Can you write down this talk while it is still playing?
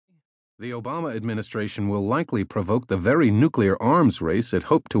The Obama administration will likely provoke the very nuclear arms race it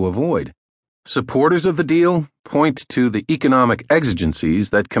hoped to avoid. Supporters of the deal point to the economic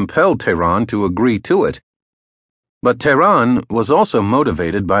exigencies that compelled Tehran to agree to it. But Tehran was also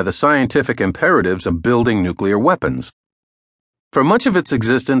motivated by the scientific imperatives of building nuclear weapons. For much of its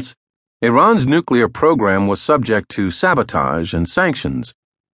existence, Iran's nuclear program was subject to sabotage and sanctions,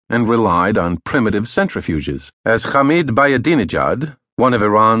 and relied on primitive centrifuges. As Hamid Bayadinejad, one of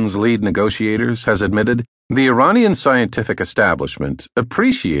Iran's lead negotiators, has admitted, the Iranian scientific establishment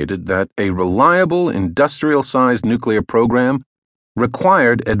appreciated that a reliable industrial-sized nuclear program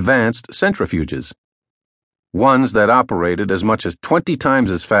required advanced centrifuges, ones that operated as much as 20 times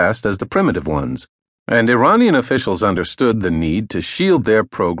as fast as the primitive ones, and Iranian officials understood the need to shield their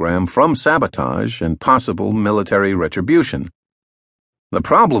program from sabotage and possible military retribution. The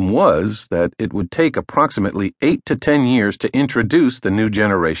problem was that it would take approximately 8 to 10 years to introduce the new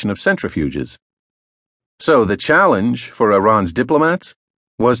generation of centrifuges. So the challenge for Iran's diplomats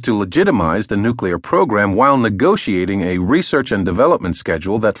was to legitimize the nuclear program while negotiating a research and development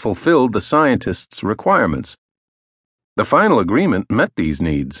schedule that fulfilled the scientists' requirements. The final agreement met these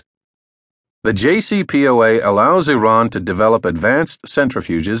needs. The JCPOA allows Iran to develop advanced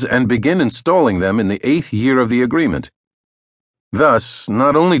centrifuges and begin installing them in the 8th year of the agreement. Thus,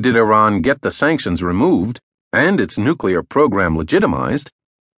 not only did Iran get the sanctions removed and its nuclear program legitimized,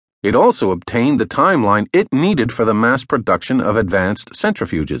 it also obtained the timeline it needed for the mass production of advanced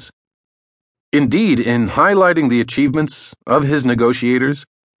centrifuges. Indeed, in highlighting the achievements of his negotiators,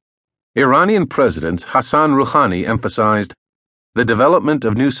 Iranian President Hassan Rouhani emphasized the development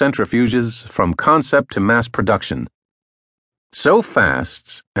of new centrifuges from concept to mass production. So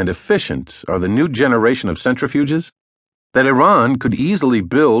fast and efficient are the new generation of centrifuges that Iran could easily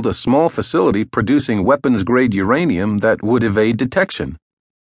build a small facility producing weapons-grade uranium that would evade detection.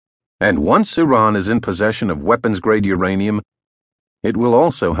 And once Iran is in possession of weapons-grade uranium, it will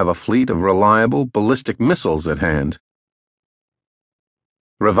also have a fleet of reliable ballistic missiles at hand.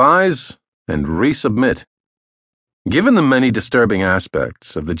 Revise and resubmit. Given the many disturbing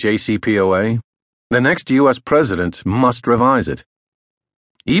aspects of the JCPOA, the next U.S. president must revise it.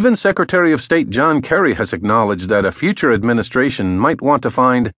 Even Secretary of State John Kerry has acknowledged that a future administration might want to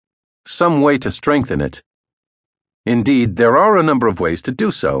find some way to strengthen it. Indeed, there are a number of ways to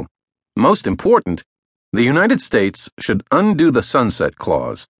do so. Most important, the United States should undo the Sunset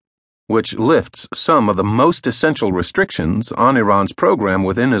Clause, which lifts some of the most essential restrictions on Iran's program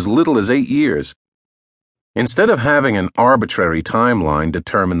within as little as 8 years. Instead of having an arbitrary timeline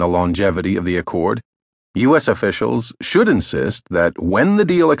determine the longevity of the accord, U.S. officials should insist that when the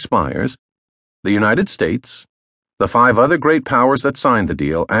deal expires, the United States, the 5 other great powers that signed the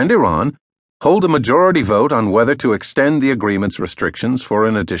deal, and Iran hold a majority vote on whether to extend the agreement's restrictions for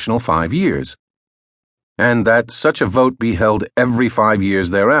an additional 5 years, and that such a vote be held every 5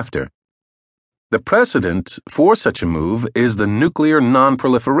 years thereafter. The precedent for such a move is the Nuclear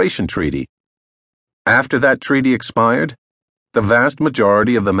Non-Proliferation Treaty. After that treaty expired, the vast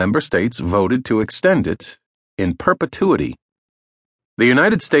majority of the member states voted to extend it in perpetuity. The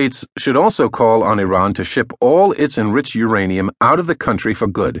United States should also call on Iran to ship all its enriched uranium out of the country for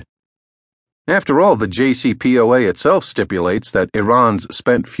good. After all, the JCPOA itself stipulates that Iran's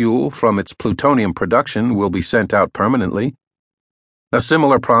spent fuel from its plutonium production will be sent out permanently. A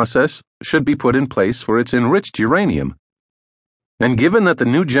similar process should be put in place for its enriched uranium. And given that the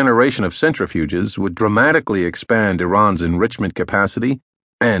new generation of centrifuges would dramatically expand Iran's enrichment capacity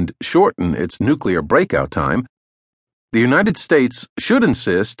and shorten its nuclear breakout time, the United States should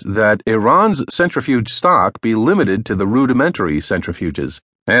insist that Iran's centrifuge stock be limited to the rudimentary centrifuges.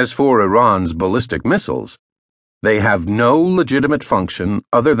 As for Iran's ballistic missiles, they have no legitimate function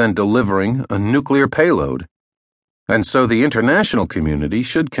other than delivering a nuclear payload. And so the international community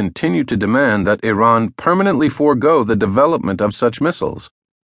should continue to demand that Iran permanently forego the development of such missiles.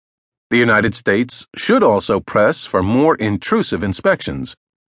 The United States should also press for more intrusive inspections.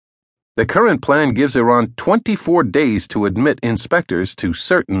 The current plan gives Iran 24 days to admit inspectors to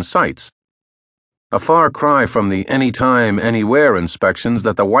certain sites, a far cry from the anytime, anywhere inspections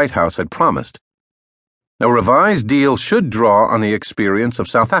that the White House had promised. A revised deal should draw on the experience of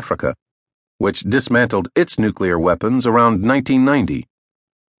South Africa, which dismantled its nuclear weapons around 1990.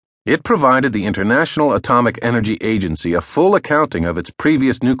 It provided the International Atomic Energy Agency a full accounting of its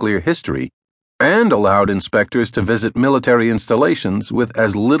previous nuclear history and allowed inspectors to visit military installations with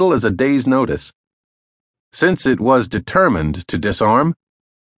as little as a day's notice. Since it was determined to disarm,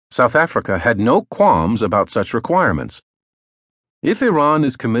 South Africa had no qualms about such requirements. If Iran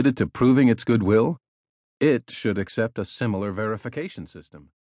is committed to proving its goodwill, it should accept a similar verification system.